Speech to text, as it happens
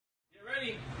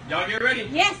Y'all get ready?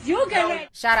 Yes, you get ready.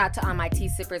 Shout out to all my tea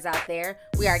sippers out there.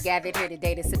 We are gathered here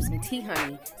today to sip some tea,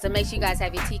 honey. So make sure you guys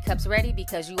have your teacups ready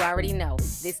because you already know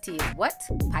this tea is what?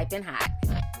 Piping hot.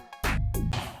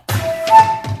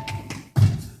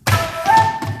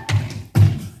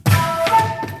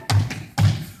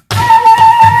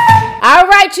 All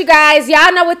right, you guys,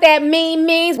 y'all know what that meme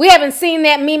means. We haven't seen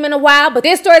that meme in a while, but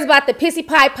this story is about the pissy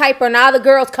pie piper and all the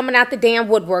girls coming out the damn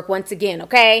woodwork once again,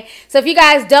 okay? So if you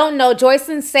guys don't know,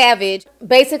 Joycelyn Savage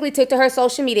basically took to her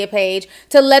social media page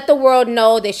to let the world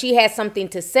know that she has something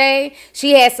to say.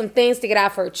 She has some things to get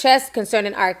off her chest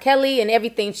concerning R. Kelly and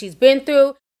everything she's been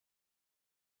through.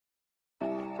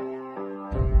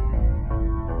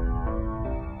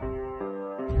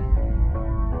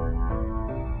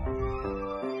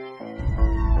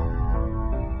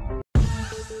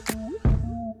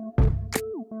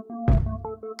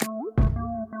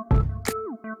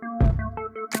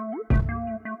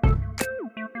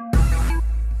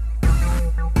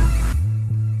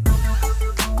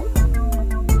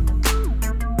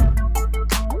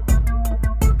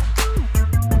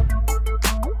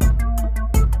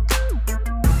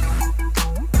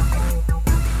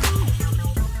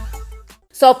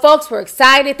 So folks were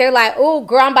excited. They're like, oh,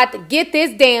 girl, I'm about to get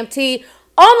this damn tea.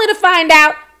 Only to find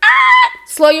out,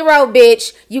 slow your roll,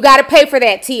 bitch. You got to pay for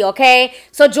that tea, okay?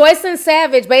 So Joycelyn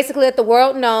Savage basically let the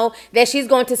world know that she's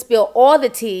going to spill all the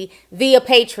tea via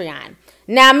Patreon.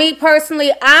 Now, me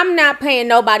personally, I'm not paying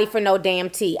nobody for no damn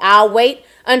tea. I'll wait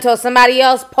until somebody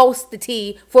else posts the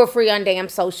tea for free on damn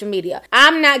social media.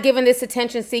 I'm not giving this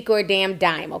attention seeker a damn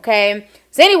dime, okay?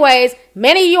 So anyways,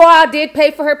 many of you all did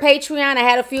pay for her Patreon. I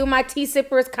had a few of my tea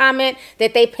sippers comment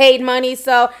that they paid money.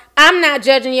 So I'm not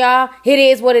judging y'all. It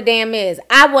is what it damn is.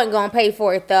 I wasn't going to pay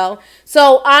for it though.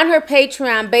 So on her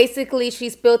Patreon, basically she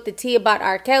spilled the tea about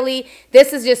R. Kelly.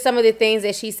 This is just some of the things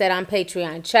that she said on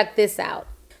Patreon. Check this out.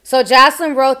 So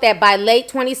Joycelyn wrote that by late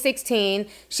 2016,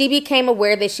 she became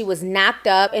aware that she was knocked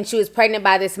up and she was pregnant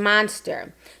by this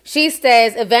monster. She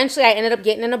says, eventually I ended up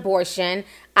getting an abortion.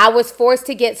 I was forced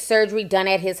to get surgery done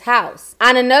at his house.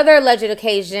 On another alleged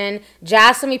occasion,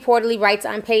 Joycelyn reportedly writes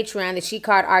on Patreon that she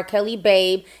called R. Kelly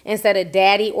babe instead of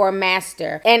daddy or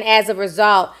master. And as a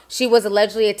result, she was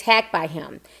allegedly attacked by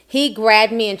him. He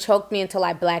grabbed me and choked me until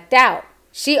I blacked out.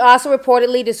 She also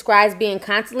reportedly describes being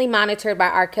constantly monitored by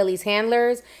R. Kelly's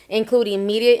handlers, including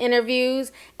media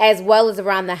interviews, as well as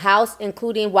around the house,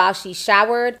 including while she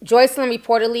showered. Joycelyn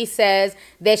reportedly says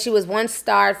that she was once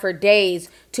starved for days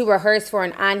to rehearse for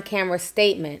an on-camera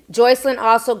statement. Joycelyn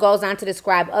also goes on to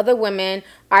describe other women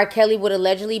R. Kelly would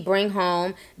allegedly bring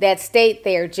home that state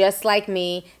they're just like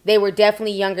me. They were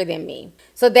definitely younger than me.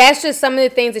 So that's just some of the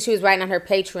things that she was writing on her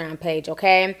Patreon page,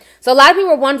 okay? So a lot of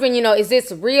people were wondering, you know, is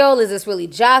this real? Is this really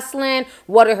Joycelyn?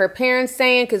 What are her parents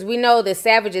saying? Because we know the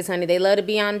Savages, honey, they love to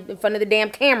be on in front of the damn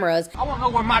cameras. I want to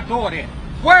know where my daughter is.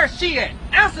 Where is she at?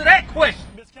 Answer that question.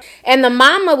 And the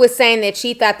mama was saying that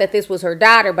she thought that this was her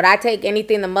daughter, but I take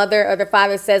anything the mother or the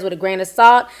father says with a grain of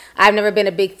salt. I've never been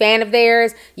a big fan of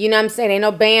theirs. You know what I'm saying? Ain't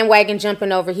no bandwagon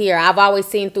jumping over here. I've always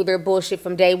seen through their bullshit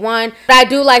from day one. But I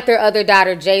do like their other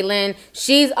daughter, Jaylyn.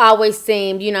 She's always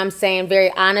seemed, you know what I'm saying,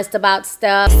 very honest about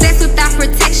stuff. Sex without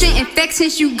protection,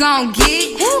 infections you gon'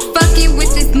 get. Fucking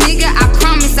with this nigga, I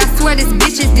promise, I swear this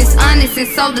bitch is dishonest and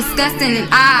so disgusting and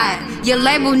odd. Your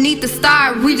label need to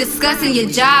start rediscussing your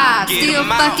job. Still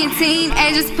fucking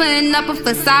teenagers putting up a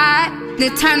facade,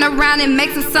 then turn around and make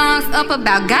some songs up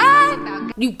about God.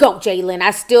 You go, Jaylyn.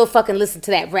 I still fucking listen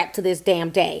to that rap to this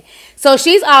damn day. So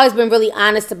she's always been really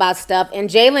honest about stuff. And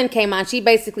Jaylyn came on. She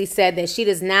basically said that she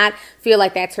does not feel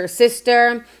like that's her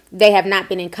sister. They have not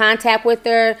been in contact with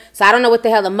her. So I don't know what the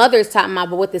hell the mother is talking about,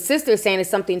 but what the sister is saying is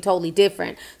something totally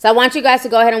different. So I want you guys to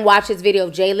go ahead and watch this video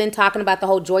of Jaylyn talking about the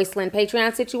whole Joycelyn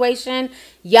Patreon situation.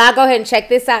 Y'all go ahead and check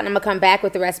this out, and I'm going to come back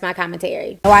with the rest of my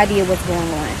commentary. No idea what's going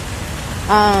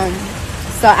on.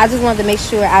 So I just wanted to make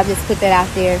sure I just put that out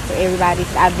there for everybody.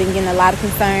 I've been getting a lot of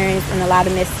concerns and a lot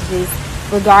of messages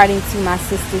regarding to my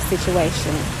sister's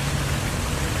situation.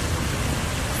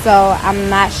 So I'm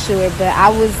not sure, but I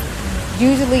was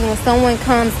usually when someone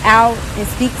comes out and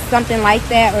speaks something like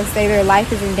that or say their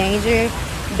life is in danger,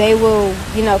 they will,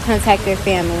 you know, contact their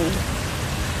family.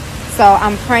 So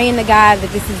I'm praying to God that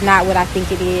this is not what I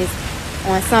think it is,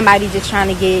 on somebody just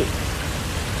trying to get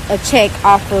a check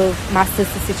off of my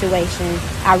sister's situation.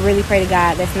 I really pray to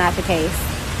God that's not the case.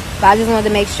 But I just wanted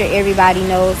to make sure everybody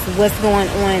knows what's going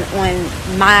on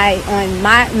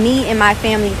me and my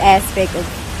family's aspect of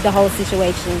the whole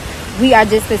situation. We are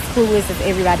just as clueless as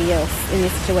everybody else in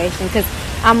this situation. Because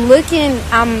I'm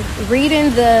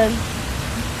reading the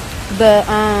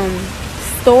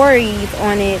stories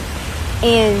on it,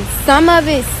 And some of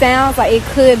it sounds like it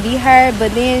could be her,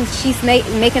 but then she's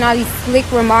making all these slick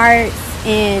remarks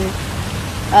and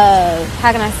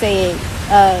how can I say it?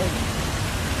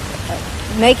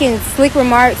 Making slick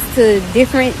remarks to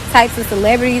different types of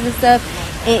celebrities and stuff,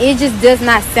 and it just does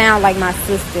not sound like my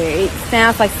sister. It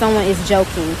sounds like someone is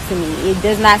joking to me. It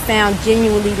does not sound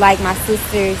genuinely like my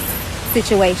sister's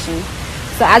situation.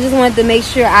 So I just wanted to make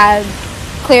sure I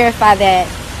clarify that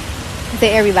to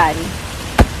everybody.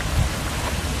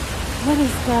 What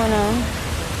is going on?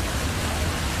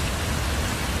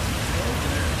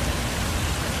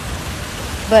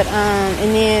 But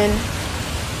and then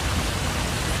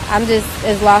I'm just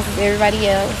as lost as everybody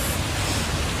else.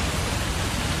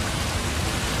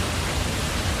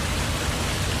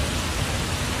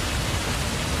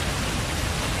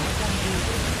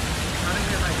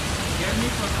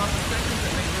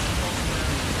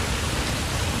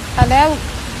 Hello.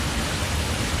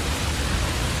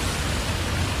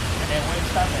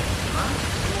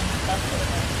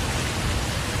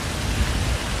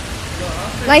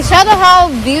 Like, show the whole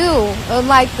view of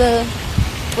like the.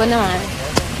 Well, no.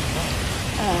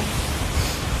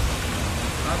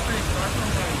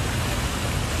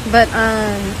 But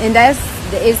and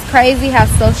it's crazy how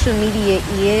social media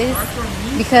is,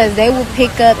 because they will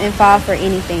pick up and fall for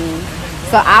anything.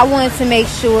 So I wanted to make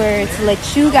sure to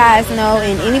let you guys know,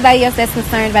 and anybody else that's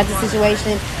concerned about the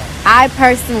situation, I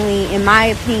personally, in my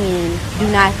opinion,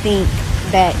 do not think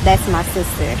that that's my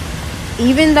sister.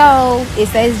 Even though it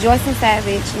says Joycelyn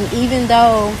Savage, and even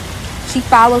though she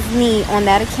follows me on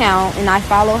that account and I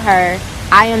follow her,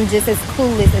 I am just as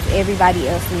clueless as everybody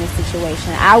else in this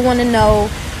situation. I want to know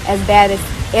as bad as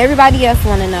everybody else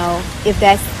want to know if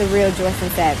that's the real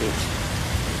Joycelyn Savage.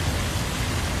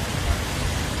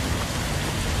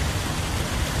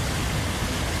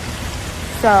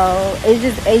 So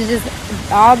it's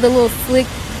just all the little slick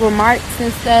remarks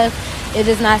and stuff. It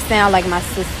does not sound like my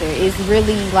sister. It's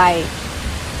really like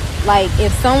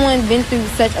if someone been through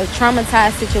such a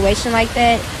traumatized situation like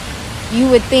that, you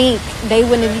would think they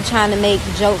wouldn't be trying to make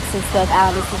jokes and stuff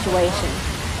out of the situation.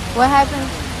 What happened?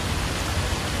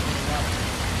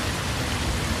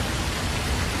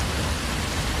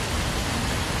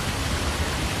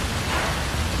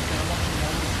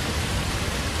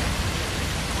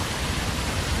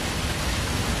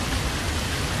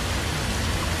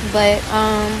 But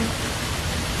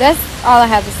that's all I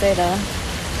have to say though.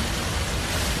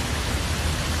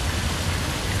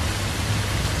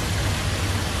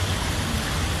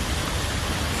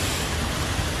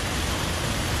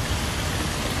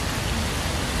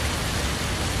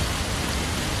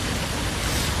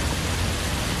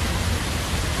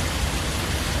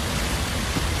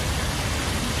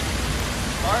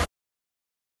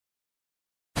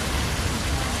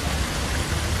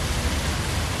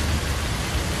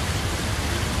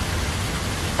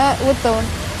 What the one?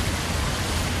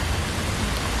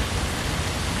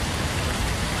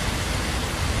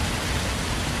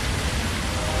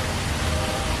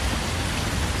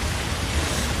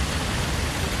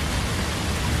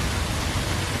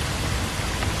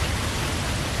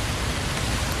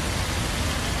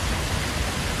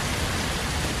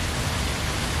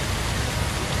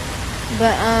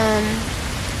 But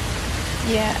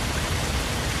yeah.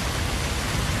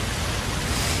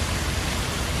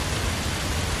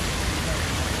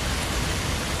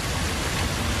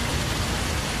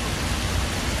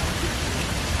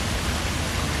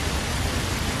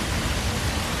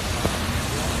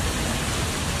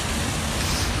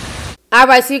 All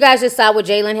right, so you guys just saw what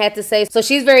Jalen had to say. So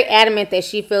she's very adamant that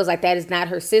she feels like that is not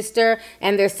her sister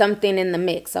and there's something in the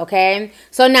mix, okay?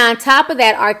 So now on top of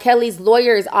that, R. Kelly's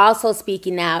lawyer is also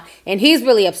speaking out, and he's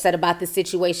really upset about this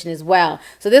situation as well.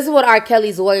 So this is what R.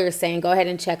 Kelly's lawyer is saying. Go ahead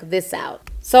and check this out.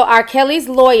 So R. Kelly's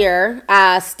lawyer,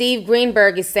 Steve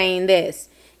Greenberg, is saying this.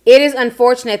 It is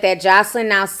unfortunate that Joycelyn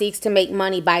now seeks to make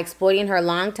money by exploiting her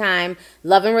longtime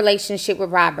loving relationship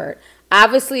with Robert.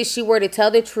 Obviously, if she were to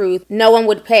tell the truth, no one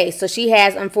would pay. So she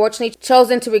has unfortunately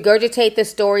chosen to regurgitate the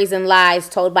stories and lies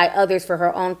told by others for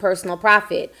her own personal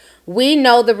profit. We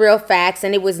know the real facts,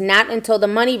 and it was not until the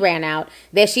money ran out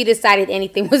that she decided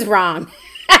anything was wrong.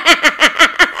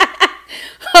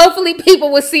 Hopefully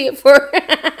people will see it for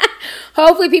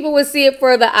hopefully people will see it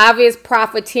for the obvious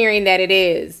profiteering that it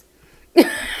is.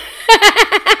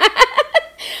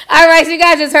 All right, so you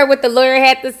guys just heard what the lawyer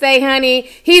had to say, honey.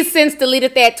 He's since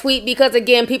deleted that tweet because,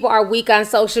 again, people are weak on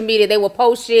social media. They will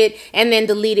post shit and then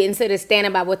delete it instead of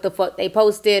standing by what the fuck they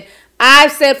posted.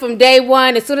 I've said from day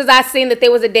one, as soon as I seen that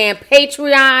there was a damn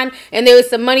Patreon and there was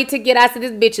some money to get, I said,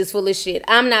 this bitch is full of shit.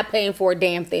 I'm not paying for a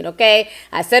damn thing, okay?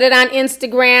 I said it on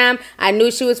Instagram. I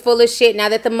knew she was full of shit. Now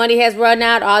that the money has run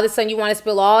out, all of a sudden you want to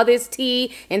spill all this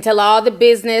tea and tell all the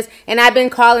business. And I've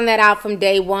been calling that out from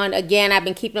day one. Again, I've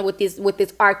been keeping up with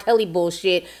this R. Kelly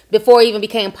bullshit before he even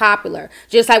became popular.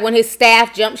 Just like when his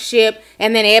staff jumped ship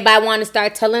and then everybody wanted to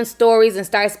start telling stories and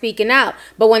start speaking out.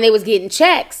 But when they was getting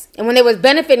checks and when they was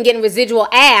benefiting, getting residual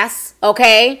ass,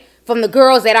 okay, from the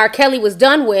girls that R. Kelly was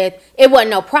done with, it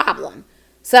wasn't no problem.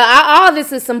 So all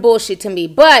this is some bullshit to me.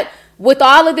 But with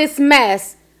all of this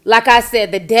mess, like I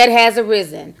said, the dead has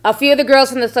arisen. A few of the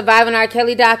girls from the Surviving R.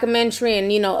 Kelly documentary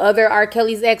and, you know, other R.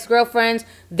 Kelly's ex-girlfriends,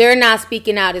 they're not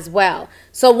speaking out as well.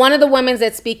 So one of the women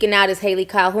that's speaking out is Haley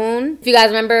Calhoun. If you guys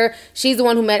remember, she's the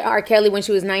one who met R. Kelly when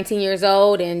she was 19 years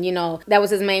old. And, you know, that was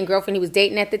his main girlfriend he was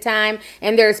dating at the time.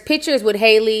 And there's pictures with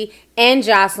Haley and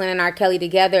Joycelyn and R. Kelly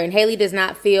together. And Haley does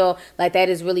not feel like that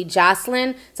is really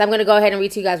Joycelyn. So I'm going to go ahead and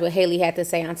read to you guys what Haley had to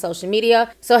say on social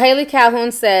media. So Haley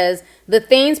Calhoun says, "The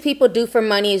things people do for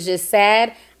money is just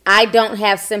sad. I don't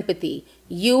have sympathy.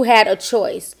 You had a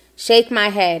choice. Shake my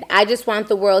head. I just want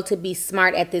the world to be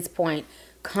smart at this point.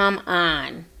 Come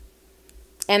on."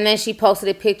 And then she posted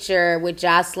a picture with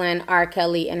Joycelyn, R.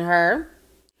 Kelly, and her.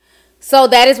 So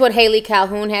that is what Haley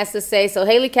Calhoun has to say. So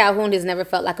Haley Calhoun has never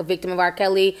felt like a victim of R.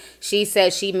 Kelly. She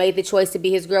said she made the choice to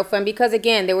be his girlfriend because,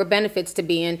 again, there were benefits to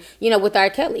being, you know, with R.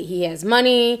 Kelly. He has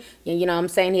money. You know what I'm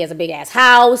saying? He has a big-ass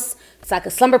house. It's like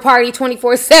a slumber party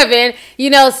 24/7,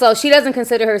 you know, so she doesn't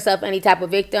consider herself any type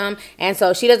of victim. And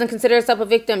so she doesn't consider herself a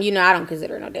victim. You know, I don't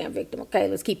consider her no damn victim. Okay,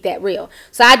 let's keep that real.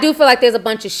 So I do feel like there's a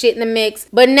bunch of shit in the mix.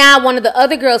 But now one of the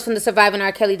other girls from the Surviving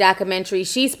R. Kelly documentary,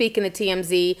 she's speaking to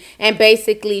TMZ. And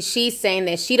basically she's saying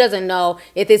that she doesn't know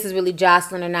if this is really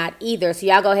Joycelyn or not either. So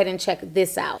y'all go ahead and check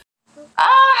this out.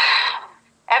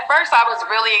 At first I was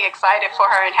really excited for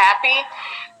her and happy.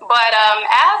 But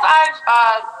as I've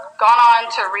gone on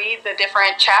to read the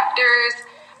different chapters,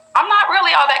 I'm not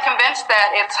really all that convinced that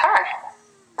it's her.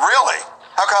 Really?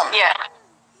 How come? Yeah.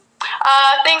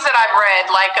 Things that I've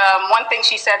read, like one thing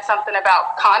she said something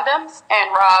about condoms, and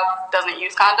Rob doesn't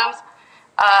use condoms.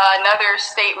 Another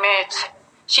statement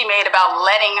she made about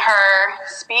letting her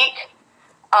speak.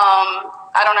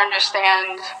 I don't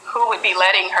understand who would be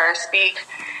letting her speak,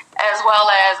 as well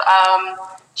as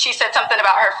she said something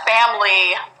about her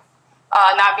family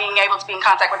not being able to be in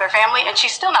contact with her family, and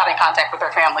she's still not in contact with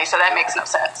her family, so that makes no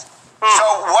sense. So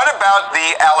what about the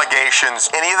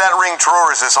allegations? Any of that ring true,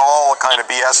 or is this all kind of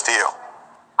BS to you?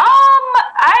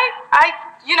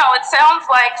 You know, it sounds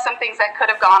like some things that could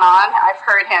have gone on. I've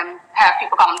heard him have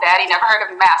people call him daddy, never heard of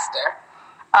him master.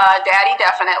 Daddy,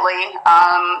 definitely.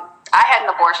 I had an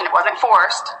abortion. It wasn't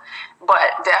forced,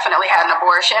 but definitely had an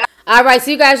abortion. All right, so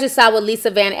you guys just saw what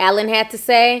Lisa Van Allen had to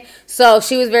say. So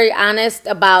she was very honest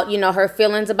about, you know, her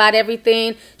feelings about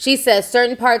everything. She says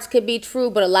certain parts could be true,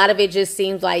 but a lot of it just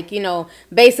seems like, you know,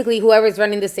 basically whoever's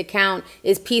running this account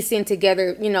is piecing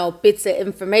together, you know, bits of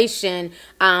information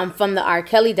from the R.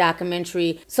 Kelly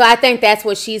documentary. So I think that's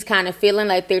what she's kind of feeling,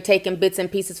 like they're taking bits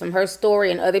and pieces from her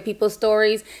story and other people's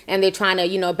stories, and they're trying to,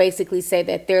 you know, basically say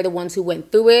that they're the ones who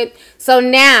went through it. So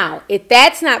now, if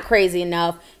that's not crazy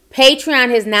enough,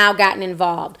 Patreon has now gotten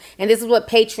involved. And this is what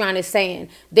Patreon is saying.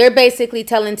 They're basically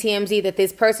telling TMZ that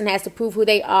this person has to prove who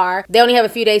they are. They only have a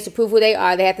few days to prove who they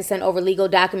are. They have to send over legal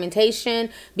documentation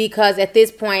because at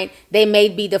this point, they may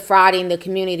be defrauding the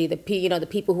community, the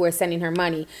people who are sending her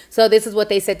money. So this is what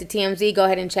they said to TMZ. Go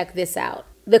ahead and check this out.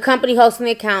 The company hosting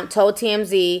the account told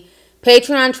TMZ,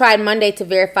 Patreon tried Monday to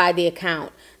verify the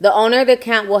account. The owner of the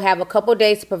account will have a couple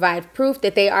days to provide proof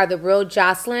that they are the real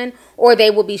Joycelyn, or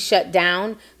they will be shut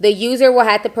down. The user will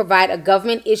have to provide a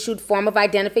government-issued form of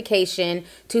identification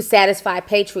to satisfy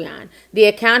Patreon. The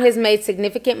account has made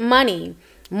significant money.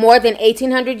 More than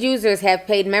 1,800 users have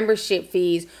paid membership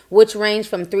fees, which range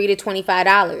from $3 to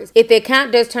 $25. If the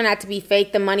account does turn out to be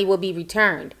fake, the money will be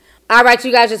returned. All right,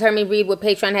 you guys just heard me read what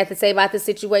Patreon had to say about the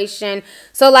situation.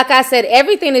 So like I said,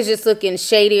 everything is just looking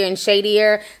shadier and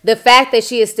shadier. The fact that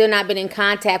she has still not been in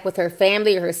contact with her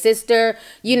family or her sister,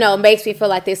 you know, makes me feel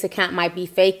like this account might be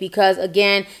fake because,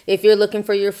 again, if you're looking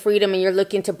for your freedom and you're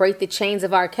looking to break the chains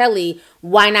of R. Kelly,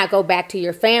 why not go back to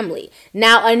your family?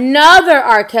 Now, another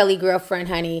R. Kelly girlfriend,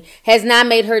 honey, has now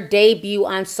made her debut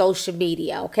on social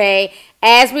media, okay?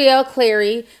 Azriel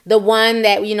Clary, the one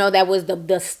that, you know, that was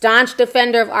the staunch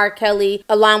defender of R. Kelly,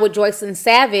 along with Joycelyn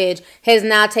Savage, has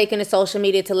now taken to social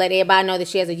media to let everybody know that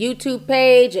she has a YouTube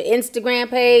page, an Instagram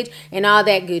page, and all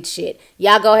that good shit.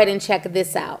 Y'all go ahead and check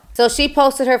this out. So she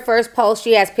posted her first post.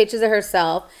 She has pictures of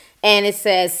herself, and it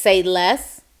says, "Say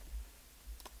less."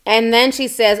 And then she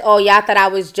says, oh, y'all thought I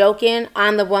was joking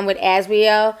on the one with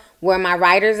Azriel, where my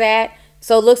writer's at.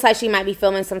 So it looks like she might be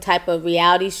filming some type of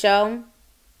reality show.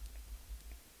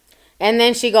 And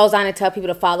then she goes on to tell people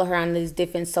to follow her on these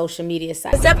different social media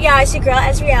sites. What's up, y'all? It's your girl,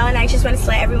 Azriel, and I just wanted to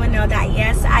let everyone know that,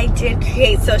 yes, I did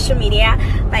create social media.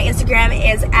 My Instagram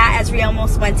is at Azriel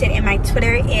Most Wanted, and my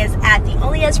Twitter is at The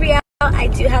Only Azriel. I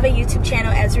do have a YouTube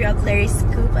channel, Azriel Clary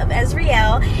Scoop of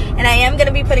Azriel, and I am going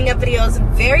to be putting up videos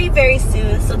very, very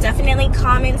soon. So definitely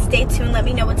comment, stay tuned, let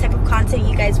me know what type of content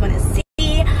you guys want to see.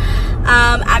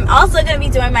 I'm also going to be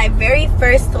doing my very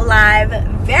first live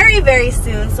very, very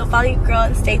soon. So follow your girl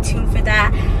and stay tuned for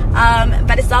that.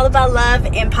 But it's all about love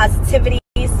and positivity.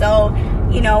 So,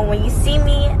 you know, when you see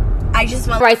me, I just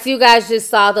want... Right, so you guys just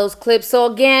saw those clips.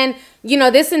 So again, you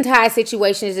know, this entire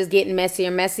situation is just getting messier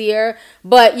and messier.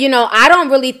 But, you know, I don't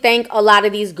really think a lot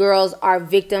of these girls are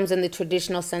victims in the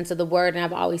traditional sense of the word. And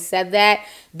I've always said that.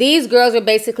 These girls are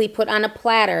basically put on a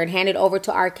platter and handed over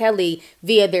to R. Kelly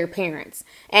via their parents.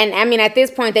 And, I mean, at this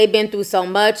point, they've been through so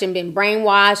much and been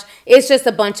brainwashed. It's just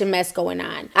a bunch of mess going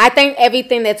on. I think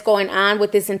everything that's going on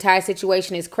with this entire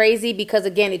situation is crazy because,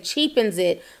 again, it cheapens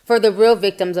it for the real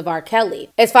victims of R.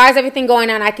 Kelly. As far as everything going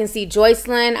on, I can see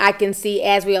Joycelyn, I can see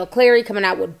Azriel Clary coming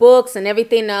out with books and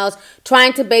everything else,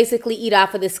 trying to basically eat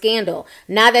off of the scandal.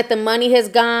 Now that the money has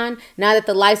gone, now that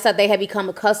the lifestyle they have become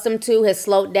accustomed to has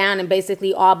slowed down and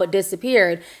basically all but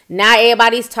disappeared, now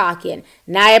everybody's talking.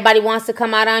 Now everybody wants to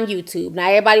come out on YouTube. Now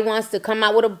everybody wants to come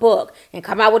out with a book and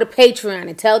come out with a Patreon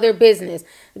and tell their business.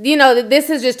 You know, this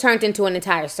has just turned into an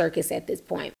entire circus at this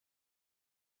point.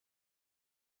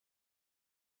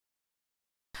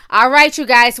 All right, you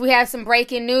guys, we have some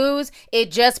breaking news. It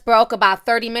just broke about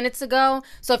 30 minutes ago.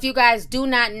 So if you guys do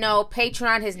not know,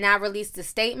 Patreon has now released a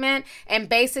statement, and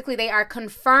basically they are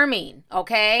confirming,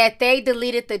 okay, that they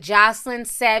deleted the Joycelyn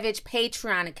Savage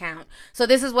Patreon account. So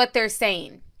this is what they're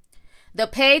saying. The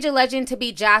page alleging to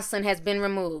be Joycelyn has been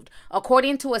removed,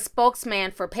 according to a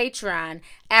spokesman for Patreon,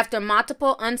 after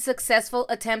multiple unsuccessful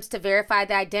attempts to verify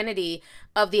the identity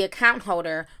of the account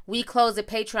holder. We closed the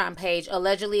Patreon page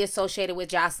allegedly associated with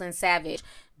Joycelyn Savage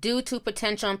due to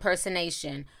potential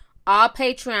impersonation. All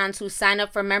Patreons who signed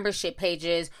up for membership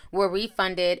pages were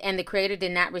refunded, and the creator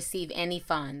did not receive any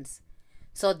funds.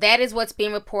 So that is what's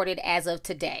being reported as of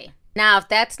today. Now, if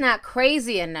that's not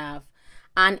crazy enough,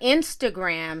 on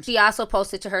Instagram, she also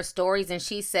posted to her stories, and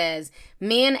she says,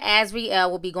 me and Azriel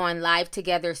will be going live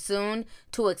together soon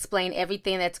to explain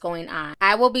everything that's going on.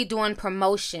 I will be doing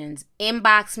promotions.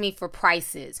 Inbox me for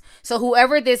prices. So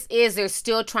whoever this is, they're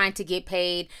still trying to get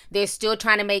paid. They're still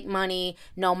trying to make money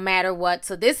no matter what.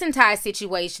 So this entire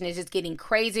situation is just getting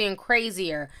crazier and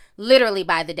crazier, literally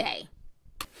by the day.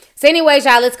 So anyways,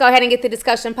 y'all, let's go ahead and get the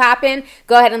discussion popping.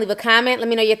 Go ahead and leave a comment. Let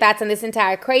me know your thoughts on this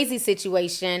entire crazy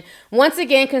situation. Once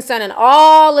again, concerning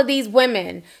all of these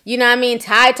women, you know what I mean,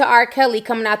 tied to R. Kelly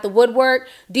coming out the woodwork.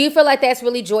 Do you feel like that's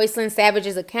really Joycelyn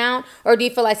Savage's account? Or do you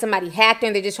feel like somebody hacked her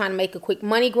and they're just trying to make a quick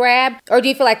money grab? Or do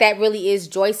you feel like that really is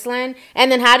Joycelyn?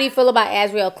 And then how do you feel about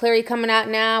Azriel Clary coming out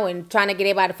now and trying to get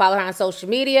everybody to follow her on social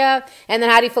media? And then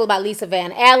how do you feel about Lisa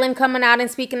Van Allen coming out and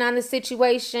speaking on the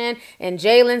situation? And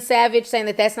Jalen Savage saying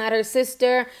that that's not her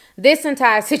sister? This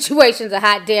entire situation is a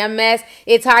hot damn mess.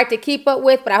 It's hard to keep up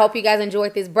with, but I hope you guys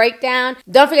enjoyed this breakdown.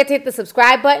 Don't forget to hit the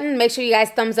subscribe button. Make sure you guys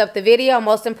thumbs up the video.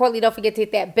 Most importantly, don't forget to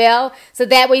hit that bell so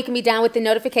that way you can be down with the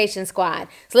notification squad.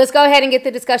 So let's go ahead and get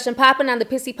the discussion popping on the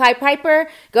Pissy Pied Piper.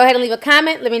 Go ahead and leave a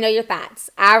comment. Let me know your thoughts.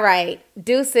 All right.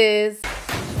 Deuces.